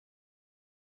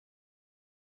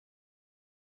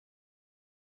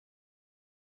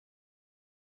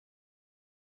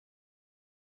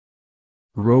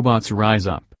Robots rise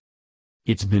up.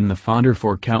 It's been the fodder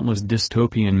for countless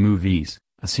dystopian movies,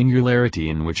 a singularity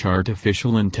in which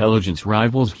artificial intelligence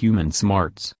rivals human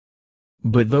smarts.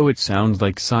 But though it sounds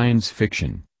like science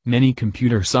fiction, many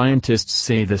computer scientists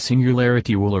say the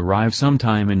singularity will arrive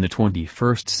sometime in the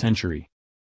 21st century.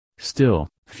 Still,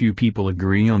 few people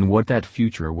agree on what that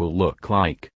future will look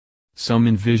like. Some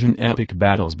envision epic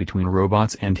battles between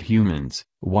robots and humans,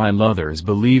 while others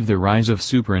believe the rise of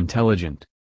superintelligent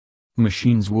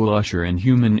machines will usher in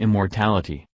human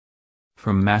immortality.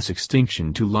 From mass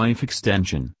extinction to life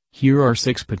extension, here are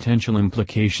 6 potential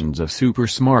implications of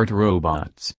super-smart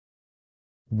robots.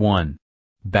 1.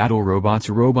 Battle robots.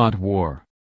 Robot war.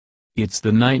 It's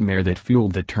the nightmare that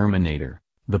fueled the Terminator,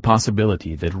 the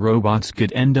possibility that robots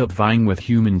could end up vying with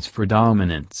humans for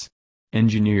dominance.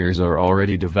 Engineers are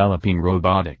already developing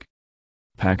robotic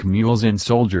pack mules and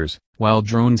soldiers, while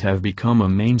drones have become a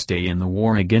mainstay in the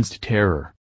war against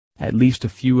terror. At least a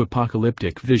few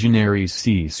apocalyptic visionaries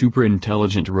see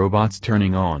super-intelligent robots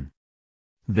turning on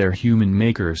their human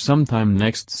makers sometime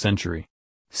next century.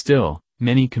 Still,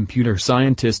 many computer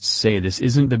scientists say this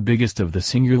isn't the biggest of the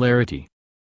singularity.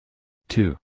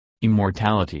 2.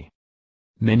 Immortality.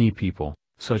 Many people,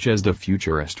 such as the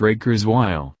futurist Ray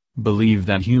Kurzweil, believe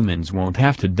that humans won't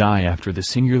have to die after the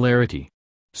singularity.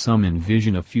 Some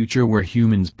envision a future where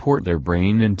humans port their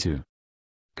brain into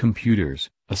computers,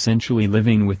 essentially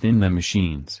living within the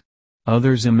machines.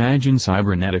 Others imagine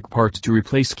cybernetic parts to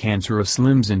replace cancerous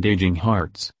limbs and aging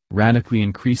hearts, radically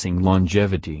increasing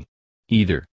longevity.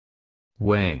 Either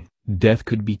way, death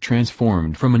could be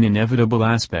transformed from an inevitable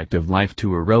aspect of life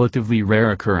to a relatively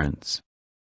rare occurrence.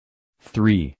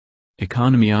 3.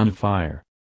 Economy on fire.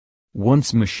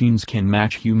 Once machines can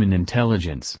match human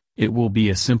intelligence, it will be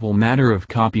a simple matter of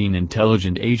copying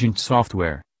intelligent agent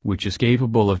software, which is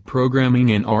capable of programming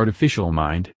an artificial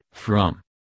mind, from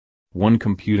one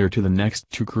computer to the next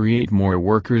to create more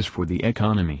workers for the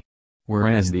economy.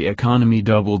 Whereas the economy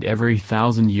doubled every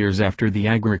 1,000 years after the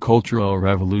agricultural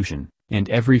revolution, and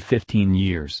every 15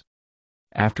 years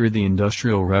after the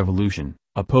Industrial Revolution,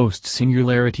 a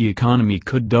post-singularity economy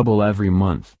could double every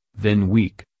month, then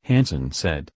week, Hansen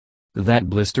said. That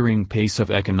blistering pace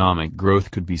of economic growth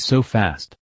could be so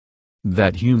fast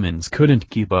that humans couldn't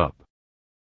keep up.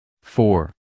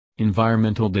 4.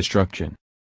 Environmental destruction.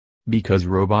 Because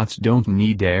robots don't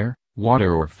need air,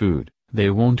 water or food, they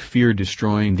won't fear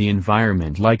destroying the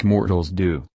environment like mortals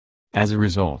do. As a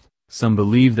result, some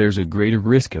believe there's a greater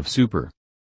risk of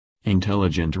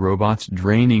super-intelligent robots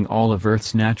draining all of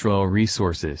Earth's natural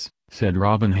resources, said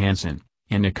Robin Hanson,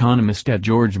 an economist at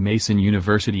George Mason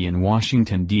University in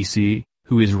Washington, D.C.,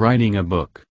 who is writing a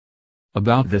book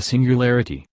about the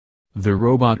singularity. The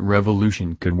robot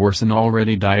revolution could worsen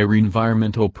already dire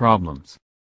environmental problems.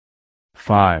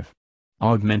 5.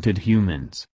 Augmented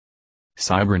humans.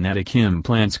 Cybernetic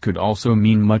implants could also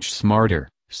mean much smarter,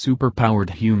 superpowered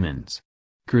humans.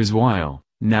 Kurzweil,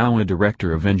 now a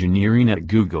director of engineering at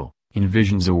Google,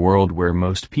 envisions a world where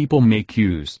most people make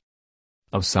use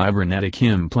of cybernetic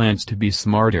implants to be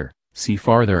smarter, see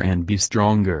farther and be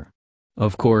stronger.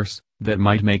 Of course, that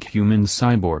might make humans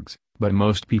cyborgs, but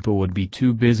most people would be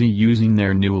too busy using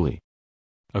their newly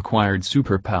acquired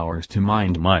superpowers to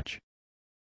mind much.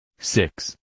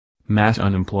 6. Mass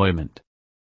unemployment.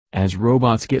 As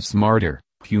robots get smarter,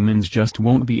 humans just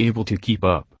won't be able to keep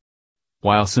up.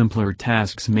 While simpler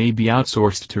tasks may be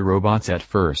outsourced to robots at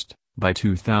first, by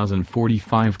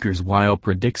 2045 Kurzweil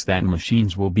predicts that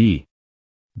machines will be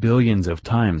billions of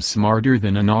times smarter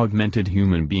than unaugmented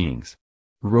human beings.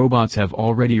 Robots have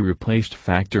already replaced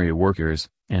factory workers,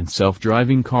 and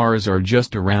self-driving cars are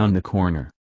just around the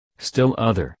corner. Still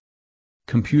other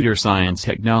computer science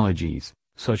technologies,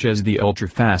 such as the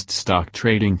ultra-fast stock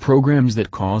trading programs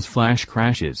that cause flash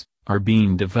crashes, are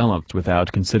being developed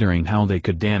without considering how they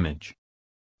could damage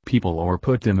people or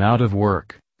put them out of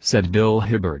work, said Bill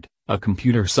Hibbard, a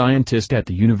computer scientist at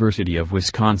the University of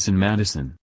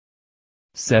Wisconsin-Madison.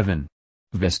 7.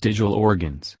 Vestigial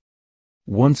organs.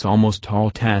 Once almost all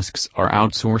tasks are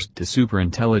outsourced to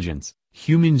superintelligence,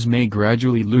 humans may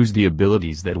gradually lose the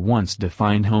abilities that once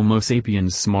defined Homo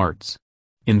sapiens' smarts.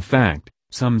 In fact,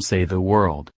 some say the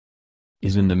world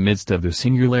is in the midst of the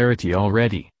singularity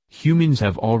already. Humans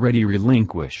have already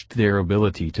relinquished their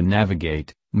ability to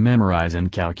navigate, memorize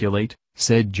and calculate,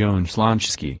 said Joan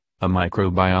Slonczewski, a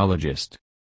microbiologist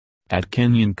at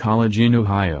Kenyon College in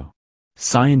Ohio.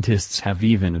 Scientists have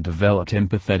even developed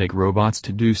empathetic robots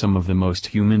to do some of the most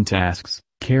human tasks,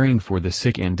 caring for the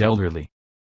sick and elderly.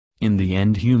 In the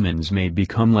end, humans may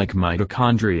become like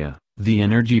mitochondria, the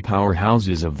energy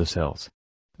powerhouses of the cells.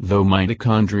 Though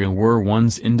mitochondria were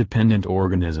once independent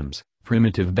organisms,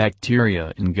 primitive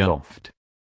bacteria engulfed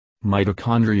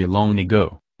mitochondria long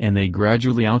ago, and they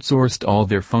gradually outsourced all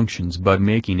their functions but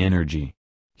making energy.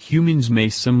 Humans may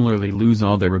similarly lose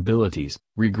all their abilities,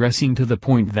 regressing to the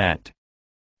point that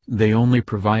they only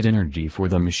provide energy for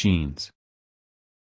the machines.